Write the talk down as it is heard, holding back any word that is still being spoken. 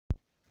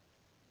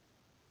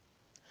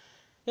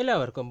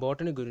എല്ലാവർക്കും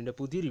ബോട്ടണി ഗുരുവിൻ്റെ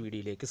പുതിയൊരു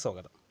വീഡിയോയിലേക്ക്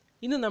സ്വാഗതം.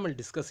 ഇന്ന് നമ്മൾ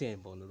ഡിസ്കസ്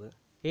ചെയ്യാൻ പോകുന്നത്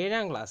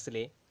 7ാം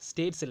ക്ലാസ്സിലെ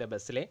state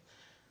സിലബസിലെ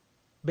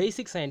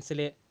basic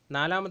സയൻസിലെ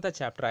 4ാമത്തെ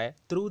ചാപ്റ്ററായ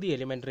through the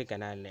elementary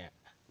കനാലിനെ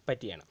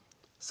പറ്റിയാണ്.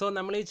 സോ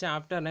നമ്മൾ ഈ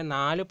ചാപ്റ്ററിനെ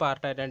 4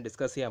 പാർട്ടായിട്ടാണ്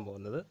ഡിസ്കസ് ചെയ്യാൻ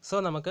പോകുന്നത്. സോ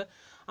നമുക്ക്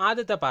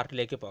ആദ്യത്തെ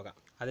പാർട്ടിലേക്ക് പോകാം.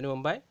 അതിനു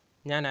മുമ്പായി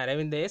ഞാൻ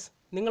അരവിന്ദ് എസ്.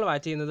 നിങ്ങൾ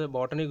വാച്ച് ചെയ്യുന്നത്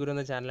ബോട്ടണി ഗുരു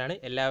എന്ന ചാനലാണ്.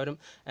 എല്ലാവരും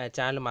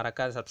ചാനൽ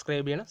മറക്കാതെ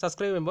സബ്സ്ക്രൈബ് ചെയ്യണം.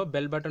 സബ്സ്ക്രൈബ് ചെയ്യുമ്പോൾ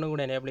ബെൽ ബട്ടണും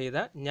കൂടി എനേബിൾ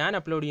ചെയ്താൽ ഞാൻ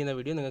അപ്ലോഡ് ചെയ്യുന്ന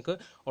വീഡിയോ നിങ്ങൾക്ക്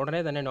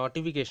ഉടനെ തന്നെ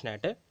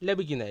നോട്ടിഫിക്കേഷനായിട്ട്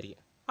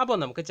ലഭിക്കുന്നതായിരിക്കും. അപ്പോൾ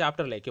നമുക്ക്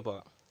ചാപ്റ്ററിലേക്ക്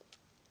പോകാം.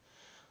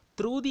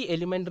 ത്രൂ ദി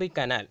എലിമെൻ്ററി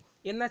കനാൽ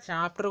എന്ന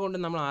ചാപ്റ്റർ കൊണ്ട്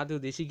നമ്മൾ ആദ്യം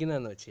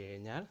ഉദ്ദേശിക്കുന്നതെന്ന് വെച്ച്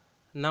കഴിഞ്ഞാൽ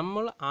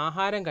നമ്മൾ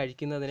ആഹാരം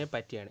കഴിക്കുന്നതിനെ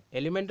പറ്റിയാണ്.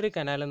 എലിമെൻ്ററി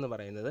കനാൽ എന്ന്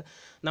പറയുന്നത്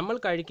നമ്മൾ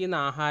കഴിക്കുന്ന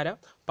ആഹാരം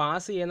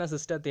പാസ് ചെയ്യുന്ന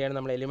സിസ്റ്റത്തെയാണ്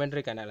നമ്മൾ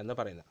എലിമെൻ്ററി കനാൽ എന്ന്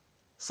പറയുന്നത്.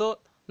 സോ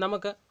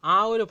നമുക്ക് ആ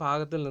ഒരു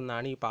ഭാഗത്തിൽ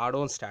നിന്നാണ് ഈ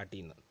പാഠവും സ്റ്റാർട്ട്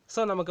ചെയ്യുന്നത്. സോ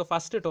നമുക്ക്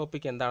ഫസ്റ്റ്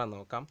ടോപ്പിക് എന്താണെന്ന്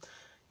നോക്കാം.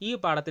 ഈ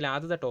പാഠത്തിലെ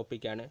ആദ്യത്തെ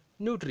ടോപ്പിക്കാണ്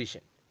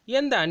ന്യൂട്രീഷൻ.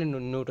 എന്താണ്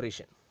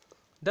nutrition?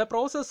 The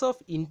process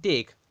of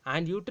intake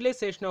and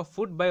utilisation of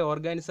food by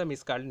organism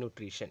is called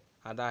nutrition.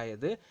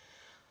 അതായത്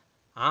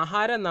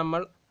ആഹാരം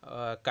നമ്മൾ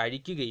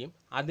കഴിക്കുകയും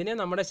അതിനെ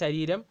നമ്മുടെ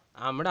ശരീരം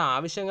നമ്മുടെ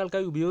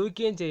ആവശ്യങ്ങൾക്കായി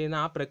ഉപയോഗിക്കുകയും ചെയ്യുന്ന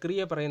ആ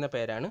പ്രക്രിയ പറയുന്ന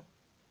പേരാണ്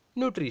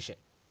ന്യൂട്രീഷൻ.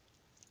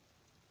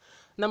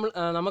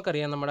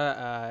 നമുക്കറിയാം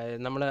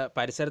നമ്മുടെ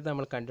പരിസരത്ത്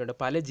നമ്മൾ കണ്ടിട്ടുണ്ട്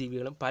പല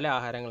ജീവികളും പല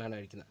ആഹാരങ്ങളാണ്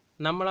കഴിക്കുന്നത്.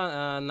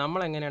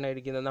 നമ്മളെങ്ങനെയാണ്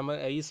കഴിക്കുന്നത്?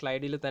 ഈ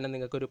സ്ലൈഡിൽ തന്നെ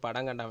നിങ്ങൾക്കൊരു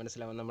പടം കണ്ടാൽ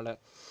മനസ്സിലാവും. നമ്മൾ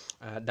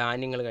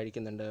ധാന്യങ്ങൾ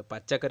കഴിക്കുന്നുണ്ട്,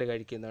 പച്ചക്കറി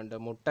കഴിക്കുന്നുണ്ട്,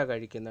 മുട്ട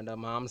കഴിക്കുന്നുണ്ട്,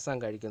 മാംസം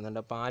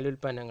കഴിക്കുന്നുണ്ട്,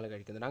 പാലുൽപ്പന്നങ്ങൾ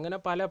കഴിക്കുന്നുണ്ട്. അങ്ങനെ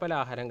പല പല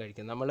ആഹാരം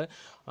കഴിക്കുന്നു. നമ്മൾ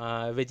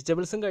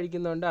വെജിറ്റബിൾസും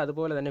കഴിക്കുന്നുണ്ട്,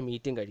 അതുപോലെ തന്നെ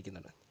മീറ്റും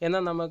കഴിക്കുന്നുണ്ട്.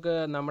 എന്നാൽ നമുക്ക്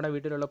നമ്മുടെ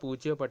വീട്ടിലുള്ള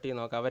പൂച്ചയോ പട്ടിയോ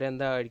നോക്കാം,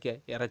 അവരെന്താ കഴിക്കുക?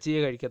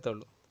 ഇറച്ചിയെ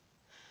കഴിക്കത്തുള്ളൂ.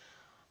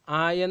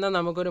 എന്നാൽ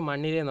നമുക്കൊരു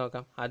മണ്ണിനെ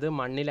നോക്കാം, അത്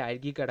മണ്ണിൽ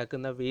അഴുകി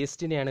കിടക്കുന്ന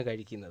വേസ്റ്റിനെയാണ്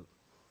കഴിക്കുന്നത്.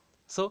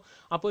 സോ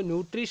അപ്പോൾ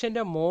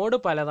ന്യൂട്രീഷൻ്റെ മോഡ്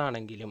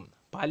പലതാണെങ്കിലും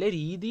പല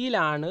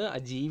രീതിയിലാണ്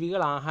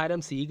ജീവികൾ ആഹാരം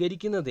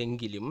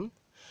സ്വീകരിക്കുന്നതെങ്കിലും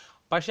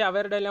പക്ഷേ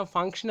അവരുടെ എല്ലാം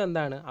ഫങ്ഷൻ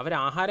എന്താണ്? അവർ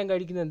ആഹാരം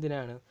കഴിക്കുന്നത്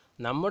എന്തിനാണ്?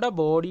 നമ്മുടെ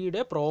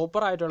ബോഡിയുടെ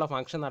പ്രോപ്പറായിട്ടുള്ള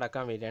ഫങ്ഷൻ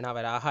നടക്കാൻ വേണ്ടിയാണ്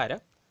അവർ ആഹാരം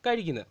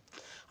കഴിക്കുന്നത്.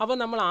 അപ്പോൾ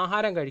നമ്മൾ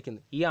ആഹാരം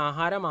കഴിക്കുന്നു. ഈ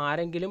ആഹാരം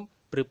ആരെങ്കിലും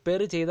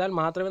പ്രിപ്പയർ ചെയ്താൽ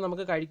മാത്രമേ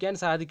നമുക്ക് കഴിക്കാൻ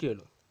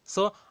സാധിക്കുകയുള്ളൂ.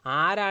 സോ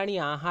ആരാണ് ഈ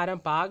ആഹാരം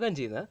പാകം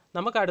ചെയ്യുന്നത്?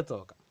 നമുക്ക് അടുത്ത്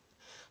നോക്കാം.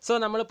 സോ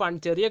നമ്മൾ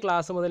ചെറിയ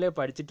ക്ലാസ് മുതലേ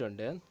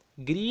പഠിച്ചിട്ടുണ്ട്,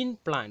 ഗ്രീൻ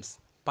പ്ലാന്റ്സ്,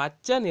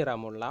 പച്ച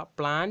നിറമുള്ള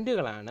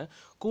പ്ലാന്റുകളാണ്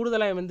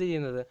കൂടുതലായും എന്ത്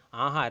ചെയ്യുന്നത്?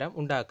 ആഹാരം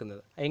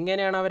ഉണ്ടാക്കുന്നത്.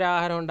 എങ്ങനെയാണ് അവർ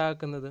ആഹാരം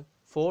ഉണ്ടാക്കുന്നത്?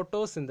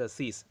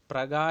 ഫോട്ടോസിന്തസിസ്,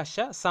 പ്രകാശ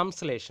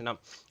സംശ്ലേഷണം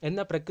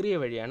എന്ന പ്രക്രിയ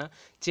വഴിയാണ്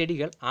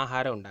ചെടികൾ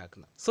ആഹാരം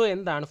ഉണ്ടാക്കുന്നത്. സോ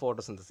എന്താണ്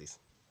ഫോട്ടോസിന്തസിസ്?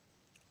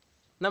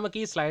 നമുക്ക്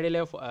ഈ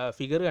സ്ലൈഡിലെ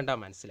ഫിഗർ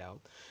കണ്ടാൽ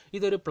മനസ്സിലാവും.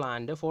 ഇതൊരു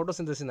പ്ലാന്റ്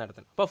ഫോട്ടോസിന്തസിസ്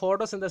നടത്തണം. അപ്പോൾ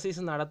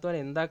ഫോട്ടോസിന്തസിസ് നടത്തുവാൻ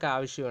എന്തൊക്കെ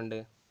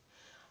ആവശ്യമുണ്ട്?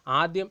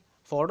 ആദ്യം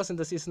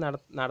ഫോട്ടോസിന്തസിസ്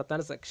നടത്താൻ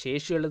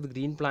ശേഷിയുള്ളത്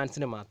ഗ്രീൻ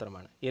പ്ലാന്റ്സിന്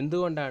മാത്രമാണ്.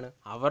 എന്തുകൊണ്ടാണ്?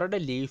 അവരുടെ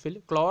ലീഫിൽ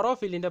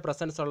ക്ലോറോഫില്ലിൻ്റെ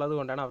പ്രസൻസ് ഉള്ളത്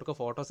കൊണ്ടാണ് അവർക്ക്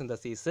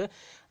ഫോട്ടോസിന്തസിസ്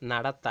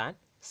നടത്താൻ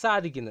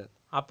സാധിക്കുന്നത്.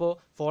 അപ്പോൾ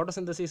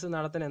ഫോട്ടോസിന്തസിസ്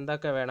നടത്താൻ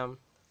എന്തൊക്കെ വേണം?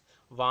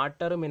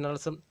 വാട്ടർ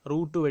മിനറൽസും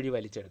റൂട്ട് വഴി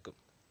വലിച്ചെടുക്കും.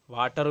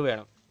 വാട്ടർ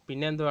വേണം.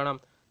 പിന്നെ എന്ത് വേണം?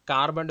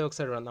 കാർബൺ ഡൈ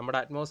ഓക്സൈഡ് വേണം. നമ്മുടെ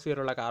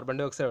അറ്റ്മോസ്ഫിയറിലുള്ള കാർബൺ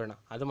ഡൈ ഓക്സൈഡ് വേണം.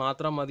 അത്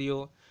മാത്രം മതിയോ?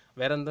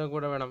 വേറെ എന്തും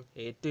കൂടെ വേണം?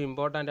 ഏറ്റവും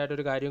ഇമ്പോർട്ടൻ്റ്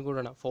ആയിട്ടൊരു കാര്യം കൂടെ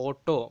വേണം.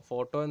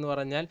 ഫോട്ടോ എന്ന്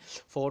പറഞ്ഞാൽ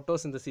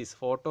ഫോട്ടോസിന്തസിസ്.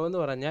 ഫോട്ടോ എന്ന്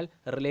പറഞ്ഞാൽ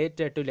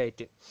റിലേറ്റഡ് ടു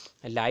ലൈറ്റ്,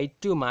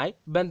 ലൈറ്റുമായി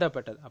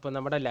ബന്ധപ്പെട്ടത്. അപ്പോൾ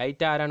നമ്മുടെ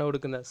ലൈറ്റ് ആരാണ്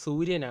കൊടുക്കുന്നത്?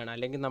 സൂര്യനാണ്,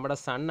 അല്ലെങ്കിൽ നമ്മുടെ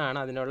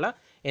സണ്ണാണ് അതിനുള്ള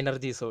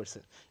എനർജി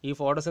സോഴ്സ്. ഈ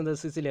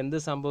ഫോട്ടോസിന്തസിസിൽ എന്ത്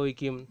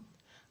സംഭവിക്കും?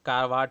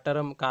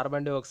 വാട്ടറും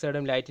കാർബൺ ഡൈ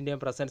ഓക്സൈഡും ലൈറ്റിൻ്റെയും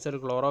പ്രസൻസ് ഒരു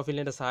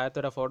ക്ലോറോഫില്ലിൻ്റെ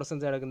സഹായത്തോടെ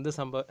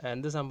ഫോട്ടോസിന്തസിസ്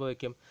എന്ത്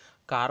സംഭവിക്കും?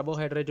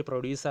 കാർബോഹൈഡ്രേറ്റ്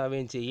പ്രൊഡ്യൂസ്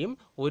ആവുകയും ചെയ്യും,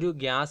 ഒരു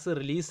ഗ്യാസ്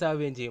റിലീസ്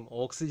ആവുകയും ചെയ്യും,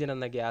 ഓക്സിജൻ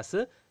എന്ന ഗ്യാസ്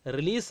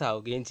റിലീസ്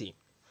ആവുകയും ചെയ്യും.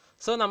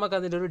 സോ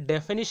നമുക്കതിൻ്റെ ഒരു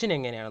ഡെഫിനിഷൻ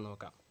എങ്ങനെയാണെന്ന്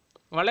നോക്കാം.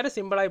 വളരെ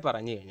സിമ്പിളായി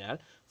പറഞ്ഞു കഴിഞ്ഞാൽ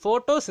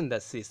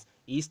photosynthesis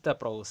is the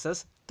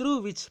process through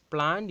which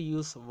plant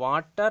use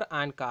water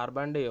and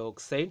carbon dye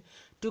oxide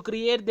to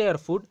create there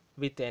food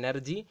with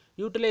energy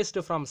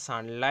utilised from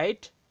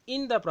sunlight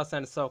in the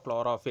presence of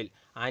chlorophyll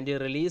and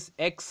release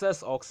excess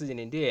oxygen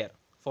into air.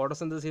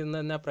 Photosynthesis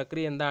എന്ന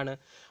പ്രക്രിയ എന്താണ്?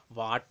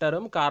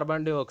 വാട്ടറും carbon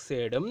dye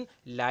ഓക്സൈഡും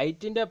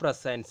ലൈറ്റിൻ്റെ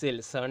പ്രസൻസിൽ,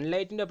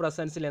 സൺലൈറ്റിൻ്റെ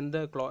പ്രസൻസിൽ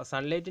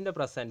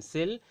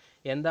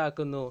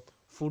എന്താക്കുന്നു?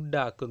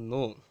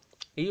 ഫുഡാക്കുന്നു.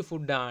 ഈ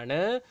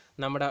ഫുഡാണ്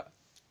നമ്മുടെ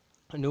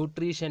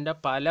ന്യൂട്രീഷൻ്റെ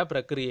പല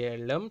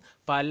പ്രക്രിയകളിലും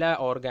പല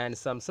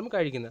ഓർഗാനിസംസും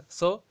കഴിക്കുന്നത്.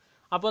 സോ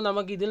അപ്പോൾ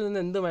നമുക്ക് ഇതിൽ നിന്ന്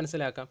എന്ത്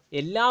മനസ്സിലാക്കാം?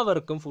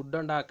 എല്ലാവർക്കും ഫുഡ്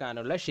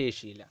ഉണ്ടാക്കാനുള്ള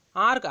ശേഷിയില്ല.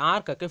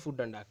 ആർക്കൊക്കെ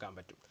ഫുഡ് ഉണ്ടാക്കാൻ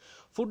പറ്റും?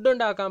 ഫുഡ്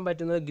ഉണ്ടാക്കാൻ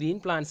പറ്റുന്നത് ഗ്രീൻ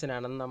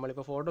പ്ലാന്റ്സിനാണെന്ന്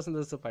നമ്മളിപ്പോൾ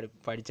ഫോട്ടോസിന്തസിസ്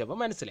പഠിച്ചപ്പോൾ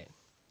മനസ്സിലായി.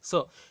 സോ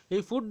ഈ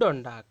ഫുഡ്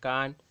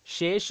ഉണ്ടാക്കാൻ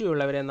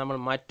ശേഷിയുള്ളവരെ നമ്മൾ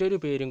മറ്റൊരു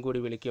പേരും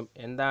കൂടി വിളിക്കും.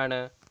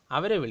 എന്താണ്?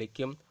 അവരെ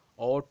വിളിക്കും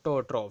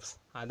ഓട്ടോട്രോഫ്സ്.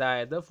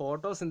 അതായത്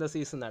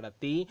ഫോട്ടോസിന്തസിസ്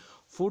നടത്തി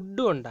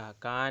ഫുഡ്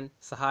ഉണ്ടാക്കാൻ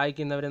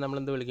സഹായിക്കുന്നവരെ നമ്മൾ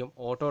എന്ത് വിളിക്കും?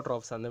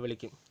 ഓട്ടോട്രോഫ്സ് എന്ന്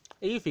വിളിക്കും.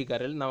 ഈ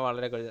ഫിഗറിൽ നമ്മൾ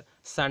വളരെ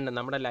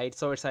നമ്മുടെ ലൈറ്റ്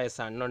സോഴ്സായ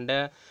സണ്ണുണ്ട്.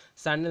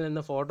 സണ്ണിൽ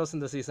നിന്ന്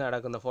ഫോട്ടോസിന്തസിസ്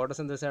നടക്കുന്നു.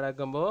 ഫോട്ടോസിന്തസിസ്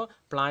നടക്കുമ്പോൾ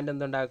പ്ലാന്റ്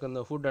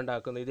എന്തുണ്ടാക്കുന്നു? ഫുഡ്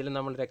ഉണ്ടാക്കുന്നു. ഇതിൽ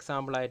നമ്മളൊരു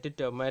എക്സാമ്പിളായിട്ട്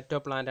ടൊമാറ്റോ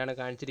പ്ലാന്റാണ്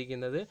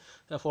കാണിച്ചിരിക്കുന്നത്.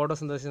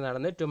 ഫോട്ടോസിന്തസിസ്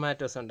നടന്ന്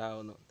ടൊമാറ്റോസ്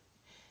ഉണ്ടാകുന്നു.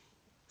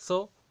 സോ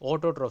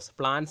ഓട്ടോട്രോഫ്സ്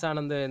പ്ലാന്റ്സ് ആണ്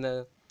എന്ത്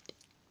ചെയ്യുന്നത്?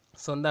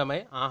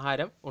 സ്വന്തമായി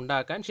ആഹാരം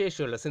ഉണ്ടാക്കാൻ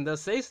ശേഷിയുള്ള,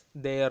 synthesise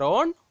their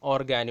own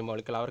organic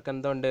molecule, അവർക്ക്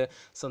എന്തുണ്ട്,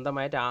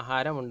 സ്വന്തമായിട്ട്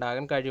ആഹാരം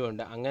ഉണ്ടാകാൻ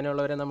കഴിവുണ്ട്.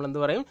 അങ്ങനെയുള്ളവരെ നമ്മൾ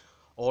എന്ത് പറയും,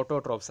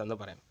 ഓട്ടോട്രോഫ്സ് എന്ന്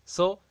പറയും.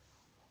 സോ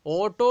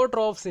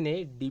ഓട്ടോട്രോഫ്സിനെ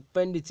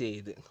ഡിപ്പെൻഡ്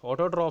ചെയ്ത്,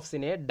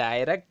 ഓട്ടോട്രോഫ്സിനെ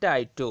ഡയറക്റ്റ്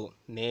ആയിട്ടോ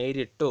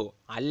നേരിട്ടോ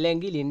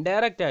അല്ലെങ്കിൽ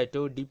ഇൻഡയറക്റ്റ്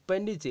ആയിട്ടോ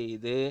ഡിപ്പെൻഡ്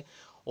ചെയ്ത്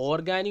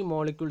ഓർഗാനിക്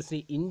മോളിക്യൂൾസിനെ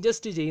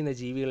ഇൻജസ്റ്റ് ചെയ്യുന്ന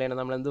ജീവികളെയാണ്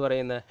നമ്മൾ എന്ത്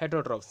പറയുന്നത്,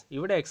 ഹെറ്ററോട്രോഫ്സ്.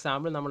 ഇവിടെ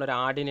എക്സാമ്പിൾ നമ്മളൊരു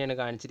ആടിനെയാണ്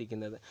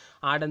കാണിച്ചിരിക്കുന്നത്.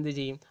 ആടെന്ത്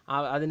ചെയ്യും,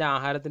 അതിൻ്റെ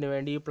ആഹാരത്തിന്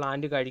വേണ്ടി ഈ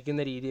പ്ലാന്റ്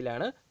കഴിക്കുന്ന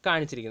രീതിയിലാണ്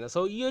കാണിച്ചിരിക്കുന്നത്.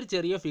 സോ ഈ ഒരു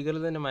ചെറിയ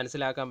ഫിഗറിൽ തന്നെ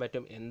മനസ്സിലാക്കാൻ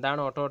പറ്റും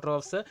എന്താണ്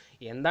ഓട്ടോട്രോഫ്സ്,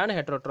 എന്താണ്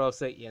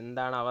ഹെറ്ററോട്രോഫ്സ്,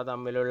 എന്താണ് അവ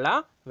തമ്മിലുള്ള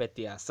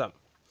വ്യത്യാസം.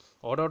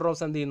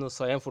 ഓട്ടോട്രോഫ്സ് എന്ത് ചെയ്യുന്നു,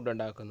 സ്വയം ഫുഡ്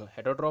ഉണ്ടാക്കുന്നു.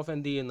 ഹെറ്ററോട്രോഫ്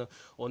എന്ത് ചെയ്യുന്നു,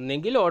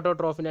 ഒന്നെങ്കിൽ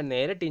ഓട്ടോട്രോഫിനെ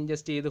നേരിട്ട്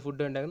ഇൻജസ്റ്റ് ചെയ്ത്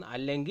ഫുഡ് ഉണ്ടാക്കുന്നു,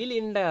 അല്ലെങ്കിൽ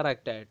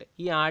ഇൻഡയറക്റ്റ് ആയിട്ട്.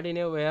 ഈ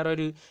ആടിനെ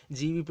വേറൊരു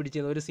ജീവി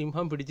പിടിച്ചെന്ന്, ഒരു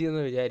സിംഹം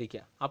പിടിച്ചെന്ന്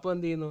വിചാരിക്കുക. അപ്പോൾ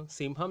എന്ത് ചെയ്യുന്നു,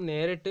 സിംഹം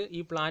നേരിട്ട്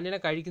ഈ പ്ലാന്റിനെ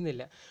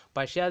കഴിക്കുന്നില്ല,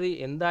 പക്ഷേ അത്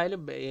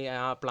എന്തായാലും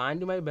ആ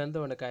പ്ലാന്റുമായി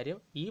ബന്ധമുണ്ട്.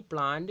 കാര്യം ഈ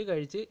പ്ലാന്റ്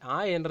കഴിച്ച് ആ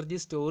എനർജി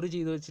സ്റ്റോർ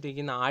ചെയ്ത്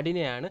വെച്ചിരിക്കുന്ന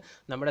ആടിനെയാണ്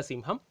നമ്മുടെ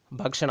സിംഹം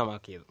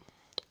ഭക്ഷണമാക്കിയത്.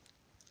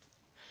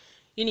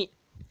 ഇനി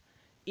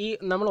ഈ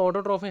നമ്മൾ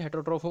ഓട്ടോട്രോഫും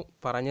ഹെറ്ററോട്രോഫും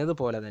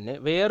പറഞ്ഞതുപോലെ തന്നെ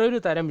വേറൊരു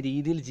തരം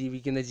രീതിയിൽ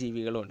ജീവിക്കുന്ന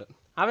ജീവികളുണ്ട്.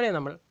 അവരെ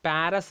നമ്മൾ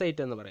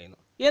പാരസൈറ്റ് എന്ന് പറയുന്നു.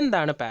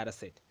 എന്താണ്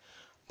parasite?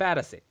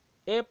 Parasite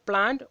A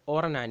plant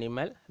or an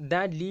animal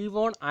that leave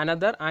on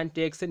another and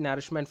takes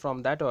nourishment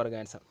from that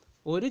organism.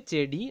 ഒരു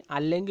ചെടി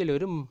അല്ലെങ്കിൽ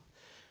ഒരു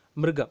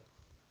മൃഗം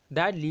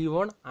ദാറ്റ് ലീവ്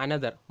ഓൺ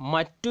അനദർ,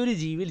 മറ്റൊരു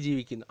ജീവിയിൽ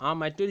ജീവിക്കുന്നു. ആ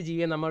മറ്റൊരു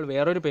ജീവിയെ നമ്മൾ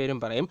വേറൊരു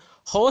പേരും പറയും,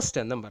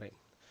 ഹോസ്റ്റ് എന്നും പറയും.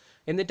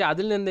 എന്നിട്ട്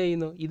അതിൽ നിന്ന്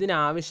ചെയ്യുന്നു,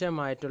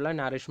 ഇതിനാവശ്യമായിട്ടുള്ള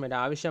നറിഷ്മെൻറ്റ്,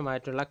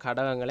 ആവശ്യമായിട്ടുള്ള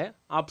ഘടകങ്ങളെ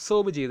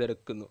അബ്സോർബ്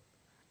ചെയ്തെടുക്കുന്നു.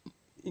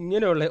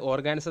 ഇങ്ങനെയുള്ള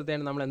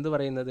ഓർഗാനിസത്തെയാണ് നമ്മൾ എന്ത്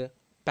പറയുന്നത്,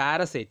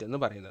 പാരസൈറ്റ് എന്ന്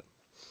പറയുന്നത്.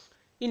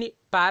 ഇനി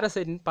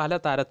പാരസൈറ്റിന് പല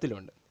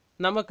തരത്തിലുണ്ട്.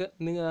 നമുക്ക്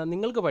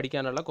നിങ്ങൾക്ക്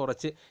പഠിക്കാനുള്ള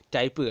കുറച്ച്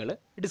ടൈപ്പുകൾ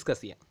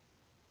ഡിസ്കസ് ചെയ്യാം.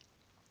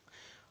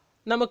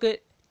 നമുക്ക്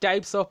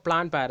types of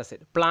plant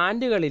parasite,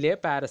 പ്ലാന്റുകളിലെ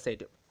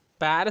parasite,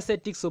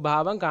 parasitic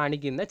സ്വഭാവം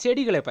കാണിക്കുന്ന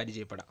ചെടികളെ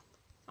പരിചയപ്പെടാം.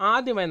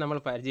 ആദ്യമായി നമ്മൾ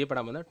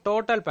പരിചയപ്പെടാൻ പോകുന്നത്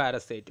ടോട്ടൽ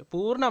പാരസൈറ്റ്,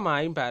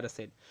 പൂർണ്ണമായും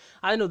പാരസൈറ്റ്.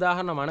 അതിന്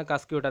ഉദാഹരണമാണ്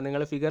കസ്ക്യൂട്ട.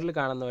 നിങ്ങൾ ഫിഗറിൽ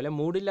കാണുന്ന പോലെ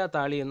മൂടില്ലാത്ത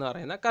ആളി എന്ന്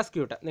പറയുന്ന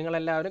കസ്ക്യൂട്ട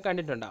നിങ്ങളെല്ലാവരും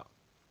കണ്ടിട്ടുണ്ടാവും.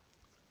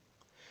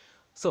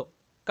 സോ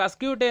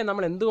കസ്ക്യൂട്ടയെ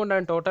നമ്മൾ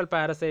എന്തുകൊണ്ടാണ് ടോട്ടൽ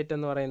പാരസൈറ്റ്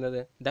എന്ന് പറയുന്നത്?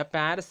 The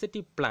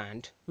parasitic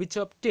plant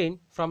which obtain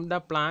from the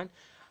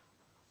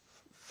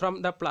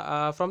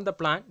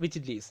plant which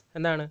it leaves.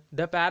 എന്താണ്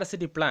the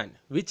parasitic plant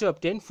which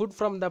obtain food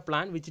from the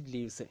plant which it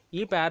leaves.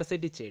 ഈ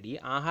പാരസൈറ്റ് ചെടി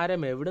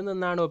ആഹാരം എവിടെ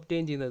നിന്നാണ്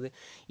ഒബ്റ്റെയിൻ ചെയ്യുന്നത്?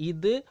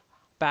 ഇത്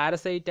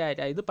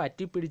പാരസൈറ്റായിട്ട്, ഇത്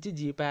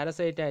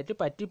പാരസൈറ്റായിട്ട്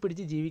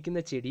പറ്റിപ്പിടിച്ച് ജീവിക്കുന്ന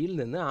ചെടിയിൽ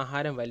നിന്ന്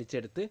ആഹാരം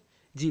വലിച്ചെടുത്ത്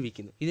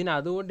ജീവിക്കുന്നു.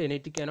 അതുകൊണ്ട് തന്നെ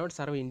ഇറ്റ് കനോട്ട്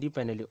സർവ്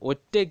ഇൻഡിപെൻഡൻ്റ്,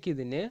 ഒറ്റയ്ക്ക്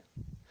ഇതിന്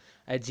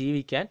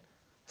ജീവിക്കാൻ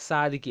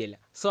സാധിക്കില്ല.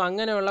 സോ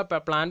അങ്ങനെയുള്ള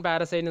പ്ലാന്റ്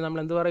പാരസൈറ്റിന്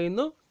നമ്മൾ എന്ത്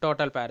പറയുന്നു,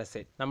 ടോട്ടൽ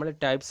പാരസൈറ്റ്. നമ്മൾ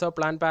ടൈപ്സ് ഓഫ്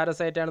പ്ലാന്റ്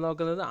പാരസൈറ്റ് ആണ്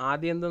നോക്കുന്നത്.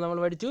 ആദ്യം എന്ത്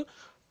നമ്മൾ പഠിച്ചു,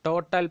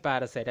 ടോട്ടൽ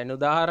പാരസൈറ്റ്. അതിന്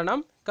ഉദാഹരണം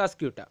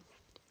കസ്ക്യൂട്ട.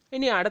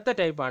 ഇനി അടുത്ത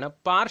ടൈപ്പാണ്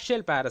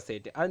പാർഷ്യൽ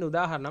പാരസൈറ്റ്. അതിന്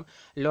ഉദാഹരണം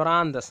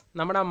ലൊറാന്തസ്.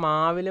 നമ്മുടെ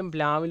മാവിലും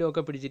പ്ലാവിലും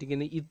ഒക്കെ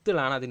പിടിച്ചിരിക്കുന്ന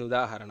ഇത്തിളാണ് അതിന്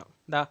ഉദാഹരണം.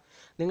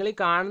 നിങ്ങൾ ഈ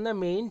കാണുന്ന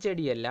മെയിൻ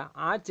ചെടിയല്ല,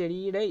 ആ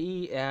ചെടിയുടെ ഈ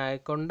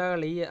കൊണ്ടകൾ,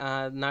 ഈ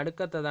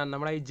നടുക്കത്തതാണ്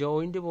നമ്മുടെ ഈ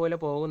ജോയിൻറ്റ് പോലെ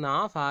പോകുന്ന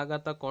ആ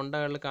ഭാഗത്തെ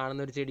കൊണ്ടകളിൽ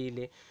കാണുന്ന ഒരു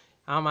ചെടിയില്ലേ,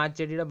 ആ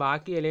ചെടിയുടെ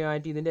ബാക്കി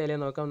ഇലയുമായിട്ട് ഇതിൻ്റെ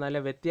ഇല നോക്കുമ്പോൾ നല്ല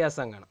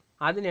വ്യത്യാസം കാണാം.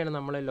 അതിനെയാണ്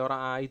നമ്മൾ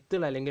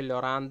ഇത്തിൾ അല്ലെങ്കിൽ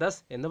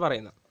ലൊറാന്തസ് എന്ന്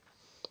പറയുന്നത്.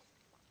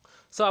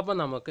 സോ അപ്പോൾ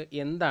നമുക്ക്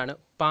എന്താണ്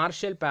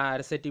പാർഷ്യൽ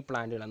പാരസൈറ്റിക്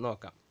പ്ലാന്റുകൾ എന്ന്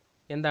നോക്കാം.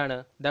 എന്താണ്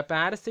the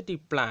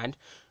parasitic plant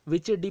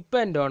which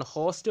depend on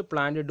host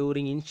plant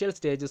during initial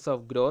stages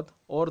of growth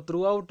or through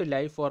out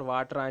life for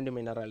water and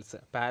minerals.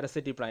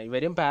 Parasitic plant,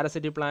 ഇവരും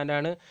പാരസിറ്റിക് പ്ലാന്റ്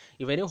ആണ്,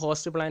 ഇവരും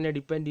ഹോസ്റ്റ് പ്ലാന്റിനെ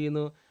ഡിപ്പെൻഡ്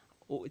ചെയ്യുന്നു.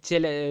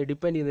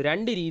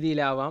 രണ്ട്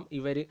രീതിയിലാവാം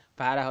ഇവർ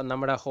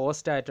നമ്മുടെ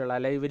ഹോസ്റ്റായിട്ടുള്ള,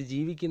 അല്ലെങ്കിൽ ഇവർ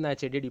ജീവിക്കുന്ന ആ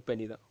ചെടിയെ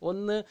ഡിപ്പെൻഡ് ചെയ്ത്.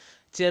 ഒന്ന്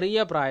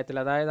ചെറിയ പ്രായത്തിൽ,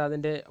 അതായത്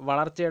അതിൻ്റെ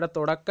വളർച്ചയുടെ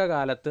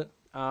തുടക്കകാലത്ത്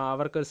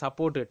അവർക്കൊരു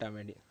സപ്പോർട്ട് കിട്ടാൻ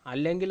വേണ്ടി,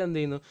 അല്ലെങ്കിൽ എന്ത്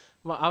ചെയ്യുന്നു,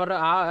 അവരുടെ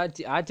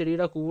ആ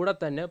ചെടിയുടെ കൂടെ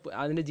തന്നെ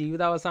അതിൻ്റെ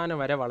ജീവിതാവസാനം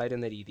വരെ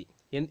വളരുന്ന രീതി.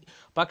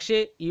 പക്ഷേ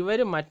ഇവർ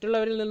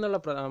മറ്റുള്ളവരിൽ നിന്നുള്ള,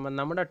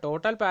 നമ്മുടെ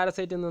ടോട്ടൽ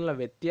പാരസൈറ്റിൽ നിന്നുള്ള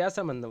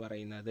വ്യത്യാസം എന്ന്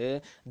പറയുന്നത്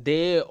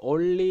they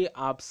only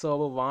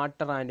absorb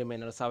water and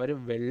minerals. അവർ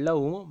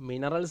വെള്ളവും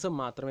മിനറൽസും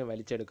മാത്രമേ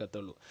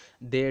വലിച്ചെടുക്കത്തുള്ളൂ.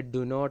 They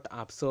do not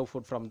absorb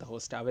food from the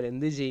host.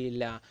 അവരെന്ത്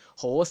ചെയ്യില്ല,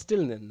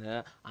 ഹോസ്റ്റിൽ നിന്ന്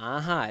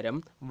ആഹാരം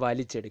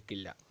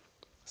വലിച്ചെടുക്കില്ല.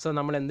 സോ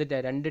നമ്മൾ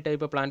രണ്ട്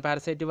ടൈപ്പ് പ്ലാന്റ്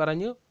പാരസൈറ്റ്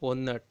പറഞ്ഞു.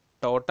 ഒന്ന്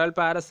ടോട്ടൽ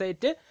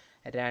പാരസൈറ്റ്,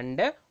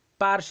 രണ്ട്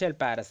പാർഷ്യൽ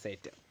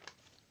പാരസൈറ്റ്.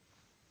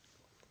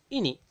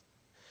 ഇനി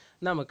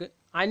നമുക്ക്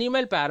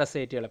അനിമൽ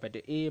പാരസൈറ്റുകളെ പറ്റി,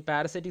 ഈ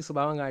പാരസൈറ്റിക്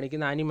സ്വഭാവം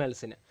കാണിക്കുന്ന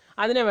അനിമൽസിന്,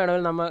 അതിനെ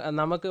വേണമെങ്കിൽ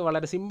നമുക്ക്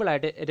വളരെ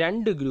സിമ്പിളായിട്ട്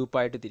രണ്ട്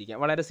ഗ്രൂപ്പായിട്ട്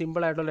തിരിക്കാം. വളരെ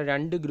സിമ്പിളായിട്ടുള്ള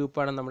രണ്ട്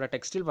ഗ്രൂപ്പാണ് നമ്മുടെ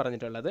ടെക്സ്റ്റിൽ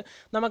പറഞ്ഞിട്ടുള്ളത്.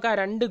 നമുക്ക് ആ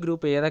രണ്ട്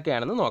ഗ്രൂപ്പ്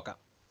ഏതൊക്കെയാണെന്ന് നോക്കാം.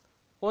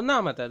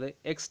 ഒന്നാമത്തേത്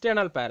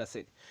എക്സ്റ്റേണൽ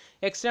പാരസൈറ്റ്.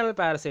 എക്സ്റ്റേണൽ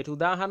പാരസൈറ്റ്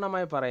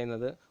ഉദാഹരണമായി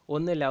പറയുന്നത്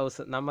ഒന്ന്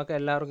ലവ്സ്. നമുക്ക്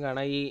എല്ലാവർക്കും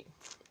കാണാം, ഈ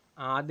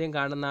ആദ്യം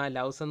കാണുന്ന ആ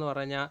ലവ്സ് എന്ന്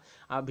പറഞ്ഞാൽ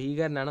ആ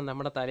ഭീകരനാണ്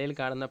നമ്മുടെ തലയിൽ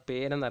കാണുന്ന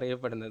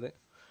പേരെന്നറിയപ്പെടുന്നത്.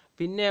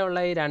 പിന്നെയുള്ള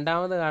ഈ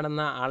രണ്ടാമത്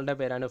കാണുന്ന ആളുടെ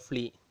പേരാണ്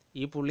ഫ്ലീ.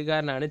 ഈ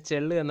പുള്ളിക്കാരനാണ്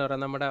ചെള്ള് എന്ന്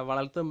പറയുന്നത്. നമ്മുടെ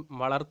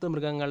വളർത്തു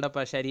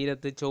മൃഗങ്ങളുടെ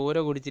ശരീരത്ത് ചോര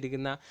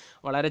കുടിച്ചിരിക്കുന്ന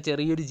വളരെ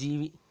ചെറിയൊരു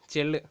ജീവി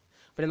ചെള്ള്.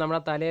 പിന്നെ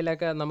നമ്മുടെ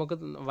തലയിലൊക്കെ നമുക്ക്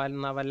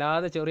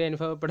വല്ലാതെ ചെറിയ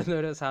അനുഭവപ്പെടുന്ന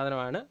ഒരു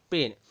സാധനമാണ്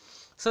പെയിൻ.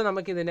 സോ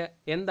നമുക്കിതിന്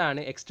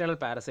എന്താണ് എക്സ്റ്റേണൽ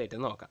പാരസൈറ്റ്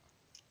എന്ന് നോക്കാം.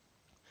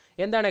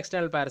 എന്താണ്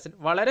എക്സ്റ്റേണൽ പാരസൈറ്റ്?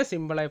 വളരെ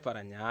സിമ്പിളായി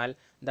പറഞ്ഞാൽ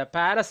the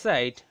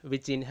parasite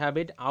which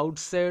inhabit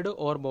outside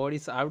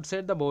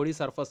the body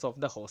surface of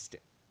the host.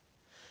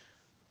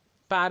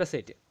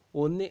 Parasite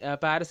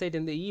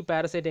ഈ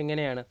പാരസൈറ്റ്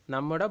എങ്ങനെയാണ്?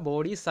 നമ്മുടെ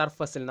ബോഡി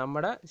സർഫസിൽ,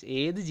 നമ്മുടെ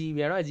ഏത്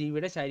ജീവിയാണോ ആ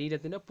ജീവിയുടെ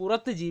ശരീരത്തിൻ്റെ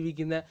പുറത്ത്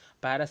ജീവിക്കുന്ന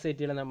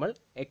പാരസൈറ്റുകളെ നമ്മൾ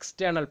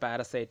എക്സ്റ്റേണൽ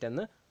പാരസൈറ്റ്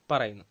എന്ന്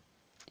പറയുന്നു.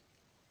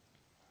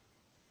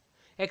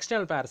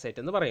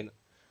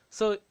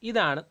 സോ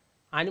ഇതാണ്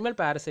അനിമൽ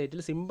പാരസൈറ്റിൽ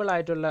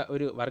സിമ്പിളായിട്ടുള്ള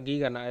ഒരു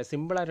വർഗീകരണം,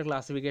 സിമ്പിളായിട്ട്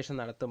ക്ലാസിഫിക്കേഷൻ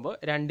നടത്തുമ്പോൾ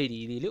രണ്ട്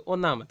രീതിയിൽ.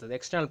 ഒന്നാമത്തത്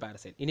എക്സ്റ്റേണൽ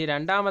പാരസൈറ്റ്. ഇനി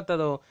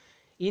രണ്ടാമത്തതോ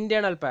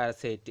ഇൻറ്റേർണൽ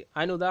പാരസൈറ്റ്.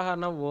 അതിന്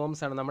ഉദാഹരണം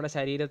വോംസ് ആണ്. നമ്മുടെ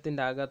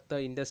ശരീരത്തിൻ്റെ അകത്ത്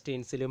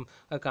ഇൻറ്റസ്റ്റൈൻസിലും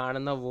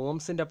കാണുന്ന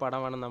വോംസിൻ്റെ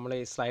പടമാണ് നമ്മൾ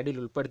ഈ സ്ലൈഡിൽ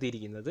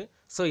ഉൾപ്പെടുത്തിയിരിക്കുന്നത്.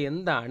 സോ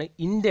എന്താണ്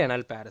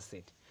ഇൻറ്റേർണൽ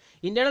പാരസൈറ്റ്?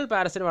 ഇൻറ്റേർണൽ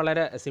പാരസൈറ്റ്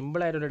വളരെ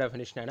സിമ്പിളായിട്ടൊരു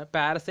ഡെഫിനിഷനാണ്.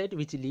 Parasite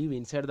which leave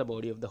inside the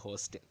body of the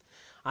host.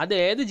 അത്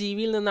ഏത്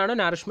ജീവിയിൽ നിന്നാണോ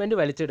നറിഷ്മെൻറ്റ്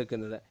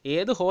വലിച്ചെടുക്കുന്നത്,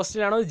 ഏത്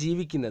ഹോസ്റ്റിലാണോ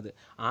ജീവിക്കുന്നത്,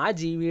 ആ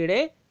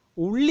ജീവിയുടെ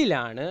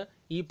ഉള്ളിലാണ്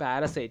ഈ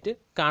പാരസൈറ്റ്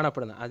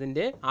കാണപ്പെടുന്നത്.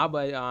 അതിൻ്റെ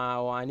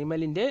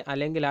അനിമലിൻ്റെ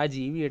അല്ലെങ്കിൽ ആ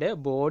ജീവിയുടെ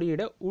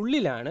ബോഡിയുടെ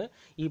ഉള്ളിലാണ്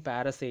ഈ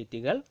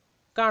പാരസൈറ്റുകൾ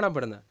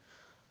കാണപ്പെടുന്നത്.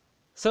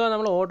 സോ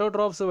നമ്മൾ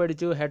ഓട്ടോട്രോപ്സ്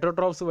പഠിച്ചു,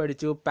 ഹെറ്ററോട്രോപ്സ്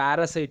പഠിച്ചു,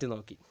 പാരസൈറ്റ്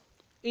നോക്കി.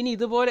 ഇനി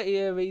ഇതുപോലെ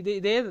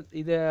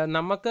ഇത്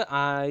നമുക്ക്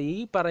ഈ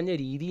പറഞ്ഞ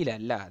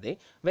രീതിയിലല്ലാതെ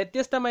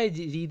വ്യത്യസ്തമായ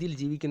രീതിയിൽ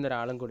ജീവിക്കുന്ന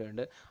ഒരാളും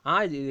കൂടെയുണ്ട്. ആ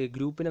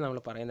ഗ്രൂപ്പിനെ നമ്മൾ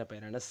പറയുന്ന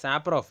പേരാണ്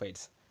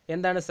സാപ്രോഫൈറ്റ്സ്.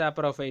 എന്താണ്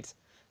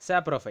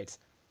saprophytes?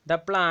 The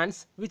plants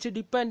which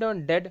depend on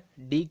dead,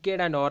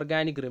 decayed and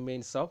organic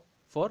remains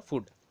for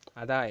food.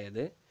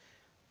 അതായത്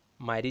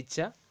മരിച്ച,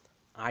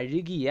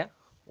 അഴുകിയ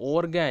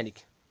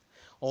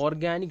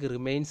ഓർഗാനിക്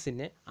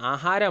റിമെയിൻസിനെ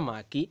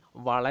ആഹാരമാക്കി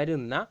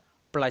വളരുന്ന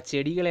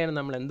ചെടികളെയാണ്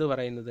നമ്മൾ എന്ത്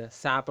പറയുന്നത്?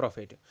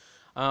 സാപ്രോഫൈറ്റ്.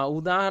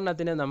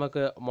 ഉദാഹരണത്തിന്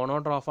നമുക്ക്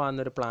മൊണോട്രോഫ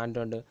എന്നൊരു പ്ലാന്റ്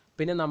ഉണ്ട്.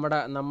 പിന്നെ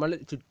നമ്മൾ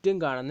ചുറ്റും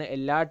കാണുന്ന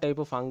എല്ലാ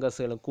ടൈപ്പ്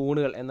ഫംഗസുകളും,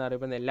 കൂണുകൾ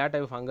എന്നറിയപ്പെടുന്ന എല്ലാ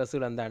ടൈപ്പ്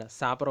ഫംഗസുകളും എന്താണ്?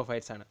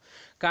 സാപ്രോഫൈറ്റ്സ് ആണ്.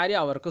 കാര്യം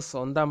അവർക്ക്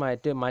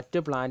സ്വന്തമായിട്ട്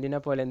മറ്റ്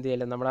പ്ലാന്റിനെ പോലെ എന്ത്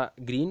ചെയ്യില്ല, നമ്മുടെ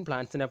ഗ്രീൻ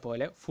പ്ലാന്റ്സിനെ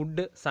പോലെ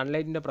ഫുഡ്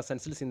സൺലൈറ്റിൻ്റെ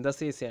പ്രസൻസിൽ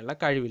സിന്തസൈസ് ചെയ്യാനുള്ള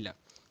കഴിവില്ല.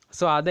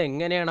 സോ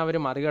അതെങ്ങനെയാണ് അവർ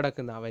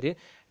മറികടക്കുന്നത്? അവർ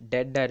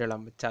ഡെഡ് ആയിട്ടുള്ള,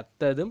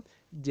 ചത്തതും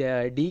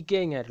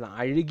ഡീക്കേയിങ് ആയിട്ടുള്ള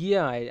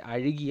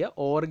അഴുകിയ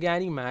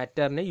ഓർഗാനിക്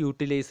മാറ്ററിനെ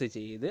യൂട്ടിലൈസ്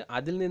ചെയ്ത്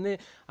അതിൽ നിന്ന്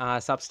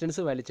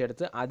സബ്സ്റ്റൻസ്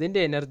വലിച്ചെടുത്ത്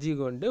അതിൻ്റെ എനർജി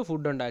കൊണ്ട്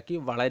ഫുഡ് ഉണ്ടാക്കി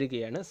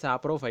വളരുകയാണ്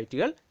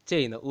സാപ്രോഫൈറ്റുകൾ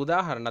ചെയ്യുന്നത്.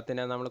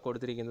 ഉദാഹരണത്തിന് നമ്മൾ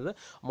കൊടുത്തിരിക്കുന്നത്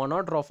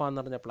മൊണോട്രോഫ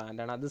എന്ന് പറഞ്ഞ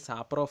പ്ലാന്റാണ്. അത്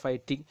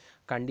സാപ്രോഫൈറ്റിക്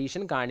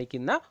കണ്ടീഷൻ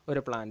കാണിക്കുന്ന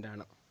ഒരു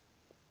പ്ലാന്റാണ്.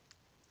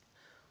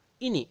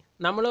 ഇനി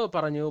നമ്മൾ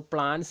പറഞ്ഞു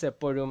പ്ലാന്റ്സ്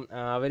എപ്പോഴും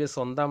അവർ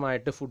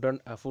സ്വന്തമായിട്ട്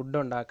ഫുഡ്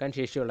ഉണ്ടാക്കാൻ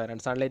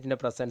ശേഷിയുള്ളവരാണ്. സൺലൈറ്റിൻ്റെ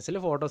പ്രസൻസിൽ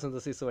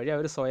ഫോട്ടോസിന്തസിസ് വഴി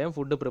അവർ സ്വയം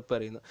ഫുഡ് പ്രിപ്പയർ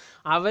ചെയ്യുന്നു.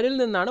 അവരിൽ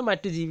നിന്നാണ്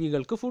മറ്റ്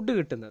ജീവികൾക്ക് ഫുഡ്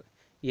കിട്ടുന്നത്.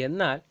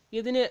 എന്നാൽ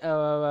ഇതിന്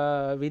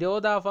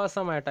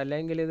വിരോധാഭാസമായിട്ട്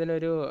അല്ലെങ്കിൽ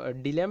ഇതിനൊരു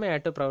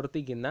ഡിലമയായിട്ട്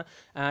പ്രവർത്തിക്കുന്ന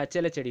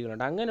ചില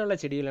ചെടികളുണ്ട്. അങ്ങനെയുള്ള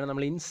ചെടികളാണ്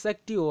നമ്മൾ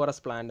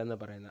ഇൻസെക്ടിവോറസ് പ്ലാന്റ് എന്ന്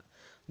പറയുന്നത്.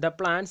 The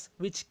plants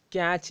which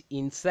catch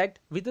insect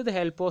with the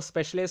help of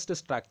specialized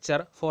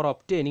structure for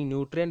obtaining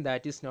nutrient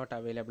that is not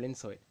available in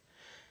soil.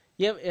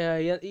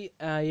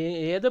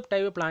 ഏത്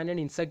ടൈപ്പ്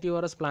പ്ലാന്റാണ്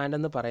ഇൻസെക്ടിവോറസ് പ്ലാന്റ്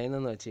എന്ന്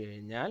പറയുന്നതെന്ന് വെച്ച്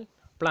കഴിഞ്ഞാൽ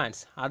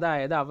പ്ലാന്റ്സ്,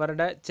 അതായത്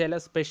അവരുടെ ചില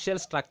സ്പെഷ്യൽ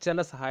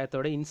സ്ട്രക്ചറിൻ്റെ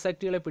സഹായത്തോടെ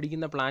ഇൻസെക്റ്റുകളെ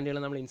പിടിക്കുന്ന പ്ലാന്റുകൾ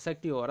നമ്മൾ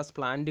ഇൻസെക്ടിവോറസ്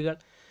പ്ലാന്റുകൾ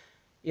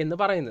എന്ന്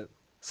പറയുന്നത്.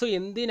 സോ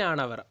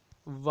എന്തിനാണവർ?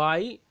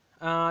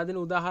 അതിന്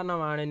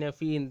ഉദാഹരണമാണ്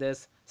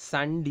നെഫീന്തസ്,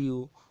 സൺഡ്യൂ,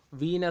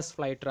 വീനസ്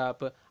ഫ്ലൈ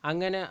ട്രാപ്പ്.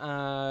 അങ്ങനെ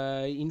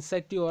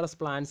ഇൻസെക്ടിവോറസ്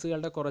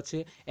പ്ലാന്റ്സുകളുടെ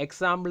കുറച്ച്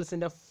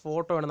എക്സാമ്പിൾസിൻ്റെ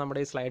ഫോട്ടോ ആണ്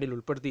നമ്മുടെ ഈ സ്ലൈഡിൽ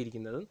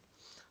ഉൾപ്പെടുത്തിയിരിക്കുന്നത്.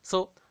 സോ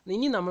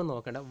ഇനി നമ്മൾ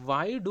നോക്കേണ്ട,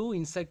 why do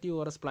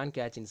insectivorous plant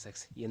catch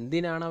insects?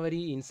 എന്തിനാണ് അവർ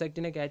ഈ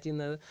ഇൻസെക്റ്റിനെ ക്യാച്ച്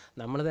ചെയ്യുന്നത്?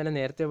 നമ്മൾ തന്നെ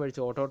നേരത്തെ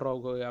പഠിച്ചു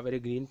ഓട്ടോട്രോഫ്, അവർ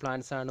ഗ്രീൻ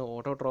പ്ലാന്റ്സ് ആണ്,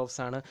 ഓട്ടോട്രോഫ്സ്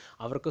ആണ്,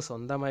 അവർക്ക്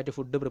സ്വന്തമായിട്ട്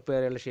ഫുഡ് പ്രിപ്പയർ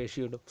ചെയ്യാനുള്ള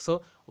ശേഷിയുണ്ട്. So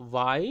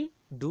why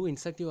do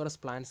insectivorous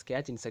plants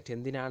catch insect?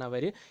 എന്തിനാണ്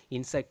അവർ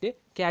ഇൻസെക്റ്റ്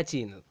ക്യാച്ച്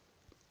ചെയ്യുന്നത്?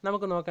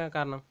 നമുക്ക് നോക്കാം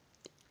കാരണം.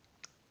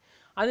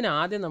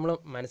 അതിനാദ്യം നമ്മൾ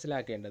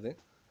മനസ്സിലാക്കേണ്ടത്,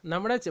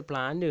 നമ്മുടെ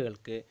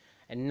പ്ലാന്റുകൾക്ക്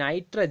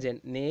നൈട്രജൻ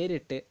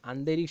നേരിട്ട്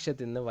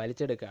അന്തരീക്ഷത്തിൽ നിന്ന്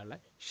വലിച്ചെടുക്കാനുള്ള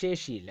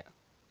ശേഷിയില്ല.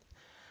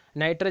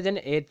 നൈട്രജൻ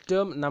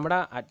നമ്മുടെ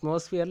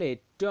അറ്റ്മോസ്ഫിയറിൽ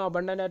ഏറ്റവും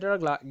അബണ്ടൻ്റ്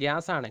ആയിട്ടുള്ള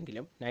ഗ്യാസ്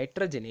ആണെങ്കിലും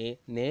നൈട്രജനെ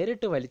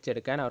നേരിട്ട്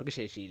വലിച്ചെടുക്കാൻ അവർക്ക്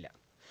ശേഷിയില്ല.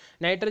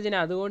 നൈട്രജൻ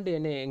അതുകൊണ്ട്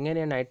തന്നെ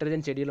എങ്ങനെയാണ്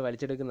നൈട്രജൻ ചെടികൾ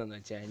വലിച്ചെടുക്കുന്നതെന്ന്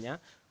വെച്ച് കഴിഞ്ഞാൽ,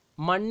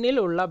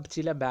 മണ്ണിലുള്ള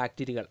ചില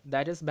ബാക്ടീരിയകൾ,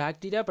 that is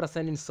bacteria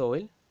present in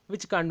soil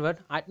which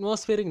convert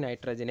atmospheric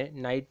നൈട്രജനെ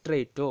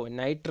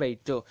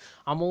നൈട്രേറ്റോ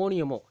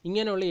അമോണിയമോ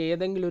ഇങ്ങനെയുള്ള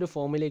ഏതെങ്കിലും ഒരു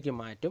ഫോമിലേക്ക്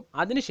മാറ്റും.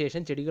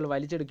 അതിനുശേഷം ചെടികൾ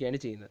വലിച്ചെടുക്കുകയാണ്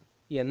ചെയ്യുന്നത്.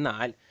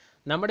 എന്നാൽ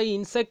നമ്മുടെ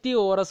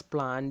ഇൻസെക്ടിവോറസ്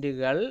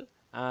പ്ലാന്റുകൾ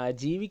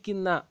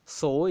ജീവിക്കുന്ന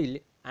സോയിൽ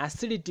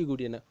ആസിഡിറ്റി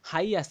കൂടിയാണ്,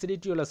 ഹൈ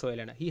ആസിഡിറ്റിയുള്ള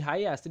സോയിലാണ്. ഈ ഹൈ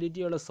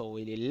ആസിഡിറ്റിയുള്ള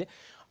സോയിലിൽ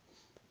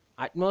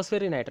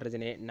അറ്റ്മോസ്ഫിയറിക്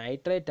നൈട്രജനെ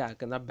നൈട്രേറ്റ്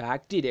ആക്കുന്ന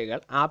ബാക്ടീരിയകൾ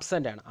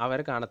ആബ്സെൻ്റ് ആണ്, അവർ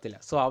കാണത്തില്ല.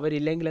 സോ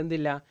അവരില്ലെങ്കിൽ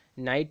എന്തില്ല?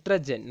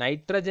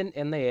 നൈട്രജൻ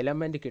എന്ന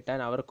എലമെൻറ്റ്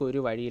കിട്ടാൻ അവർക്ക്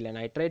ഒരു വഴിയില്ല.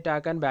 നൈട്രേറ്റ്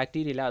ആക്കാൻ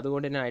ബാക്ടീരിയ ഇല്ല,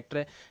 അതുകൊണ്ട്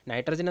തന്നെ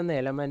നൈട്രജൻ എന്ന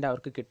എലമെൻറ്റ്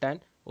അവർക്ക് കിട്ടാൻ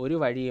ഒരു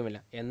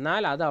വഴിയുമില്ല.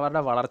 എന്നാൽ അത്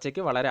അവരുടെ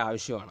വളർച്ചയ്ക്ക് വളരെ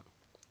ആവശ്യമാണ്.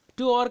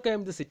 To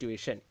overcome the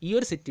situation, ഈ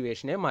ഒരു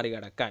സിറ്റുവേഷനെ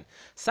മറികടക്കാൻ,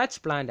 such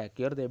plant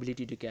acquire the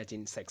ability to catch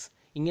insects.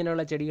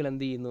 ഇങ്ങനെയുള്ള ചെടികൾ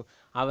എന്ത് ചെയ്യുന്നു?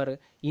 അവർ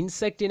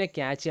ഇൻസെക്റ്റിനെ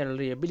ക്യാച്ച്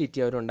ചെയ്യാനുള്ളൊരു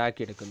എബിലിറ്റി അവർ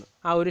ഉണ്ടാക്കിയെടുക്കുന്നു,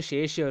 ആ ഒരു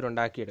ശേഷി അവർ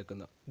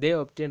ഉണ്ടാക്കിയെടുക്കുന്നു. ദേ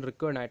obtain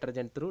required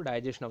nitrogen through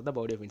digestion of the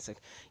body of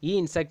insect. ഈ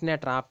ഇൻസെക്റ്റിനെ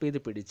ട്രാപ്പ് ചെയ്ത്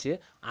പിടിച്ച്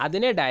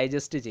അതിനെ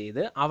ഡൈജസ്റ്റ്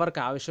ചെയ്ത്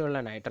അവർക്ക്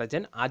ആവശ്യമുള്ള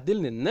നൈട്രജൻ അതിൽ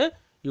നിന്ന്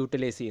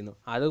യൂട്ടിലൈസ് ചെയ്യുന്നു.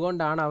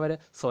 അതുകൊണ്ടാണ് അവർ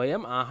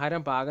സ്വയം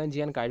ആഹാരം പാകം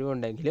ചെയ്യാൻ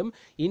കഴിവുണ്ടെങ്കിലും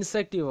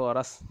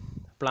ഇൻസെക്ടിവോറസ്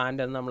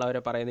പ്ലാന്റ് എന്ന് നമ്മൾ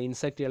അവരെ പറയുന്നത്.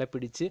 ഇൻസെക്റ്റുകളെ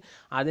പിടിച്ച്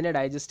അതിനെ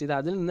ഡൈജസ്റ്റ് ചെയ്ത്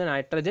അതിൽ നിന്ന്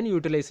നൈട്രജൻ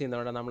യൂട്ടിലൈസ്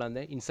ചെയ്യുന്നതുകൊണ്ട്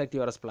നമ്മളെന്ത്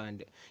ഇൻസെക്ടിവോറസ്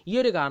പ്ലാന്റ്. ഈ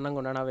ഒരു കാരണം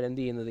കൊണ്ടാണ്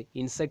അവരെന്ത് ചെയ്യുന്നത്?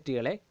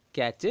 ഇൻസെക്റ്റുകളെ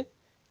ക്യാച്ച്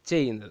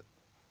ചെയ്യുന്നത്.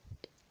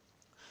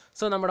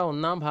 സോ നമ്മുടെ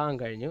ഒന്നാം ഭാഗം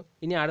കഴിഞ്ഞു.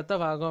 ഇനി അടുത്ത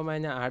ഭാഗവുമായി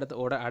ഞാൻ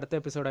അടുത്ത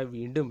എപ്പിസോഡായി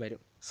വീണ്ടും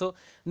വരും. സോ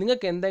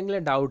നിങ്ങൾക്ക്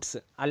എന്തെങ്കിലും ഡൗട്ട്സ്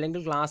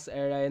അല്ലെങ്കിൽ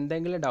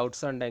എന്തെങ്കിലും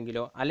ഡൗട്ട്സ്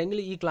ഉണ്ടെങ്കിലോ അല്ലെങ്കിൽ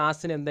ഈ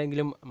ക്ലാസ്സിന്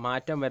എന്തെങ്കിലും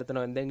മാറ്റം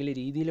വരുത്തണോ, എന്തെങ്കിലും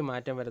രീതിയിൽ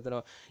മാറ്റം വരുത്തണോ,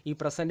 ഈ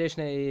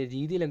പ്രസൻറ്റേഷൻ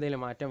രീതിയിൽ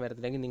എന്തെങ്കിലും മാറ്റം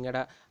വരുത്തണമെങ്കിൽ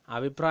നിങ്ങളുടെ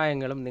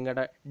അഭിപ്രായങ്ങളും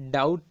നിങ്ങളുടെ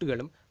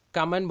ഡൗട്ടുകളും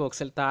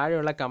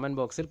താഴെയുള്ള കമൻറ്റ്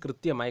ബോക്സിൽ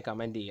കൃത്യമായി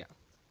കമൻറ്റ് ചെയ്യുക.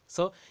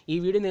 സോ ഈ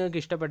വീഡിയോ നിങ്ങൾക്ക്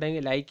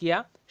ഇഷ്ടപ്പെട്ടെങ്കിൽ ലൈക്ക്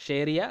ചെയ്യുക,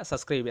 ഷെയർ ചെയ്യുക,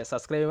 സബ്സ്ക്രൈബ്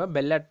ചെയ്യുമ്പോൾ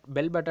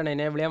ബെൽ ബട്ടൺ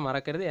എനേബിൾ ചെയ്യാൻ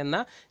മറക്കരുത്.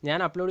 എന്നാൽ ഞാൻ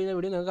അപ്ലോഡ് ചെയ്യുന്ന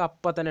വീഡിയോ നിങ്ങൾക്ക്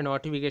അപ്പോൾ തന്നെ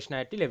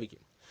നോട്ടിഫിക്കേഷനായിട്ട്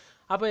ലഭിക്കും.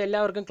 അപ്പോൾ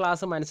എല്ലാവർക്കും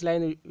ക്ലാസ്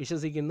മനസ്സിലായെന്ന്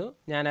വിശ്വസിക്കുന്നു.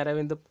 ഞാൻ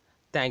അരവിന്ദ്.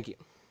 Thank you.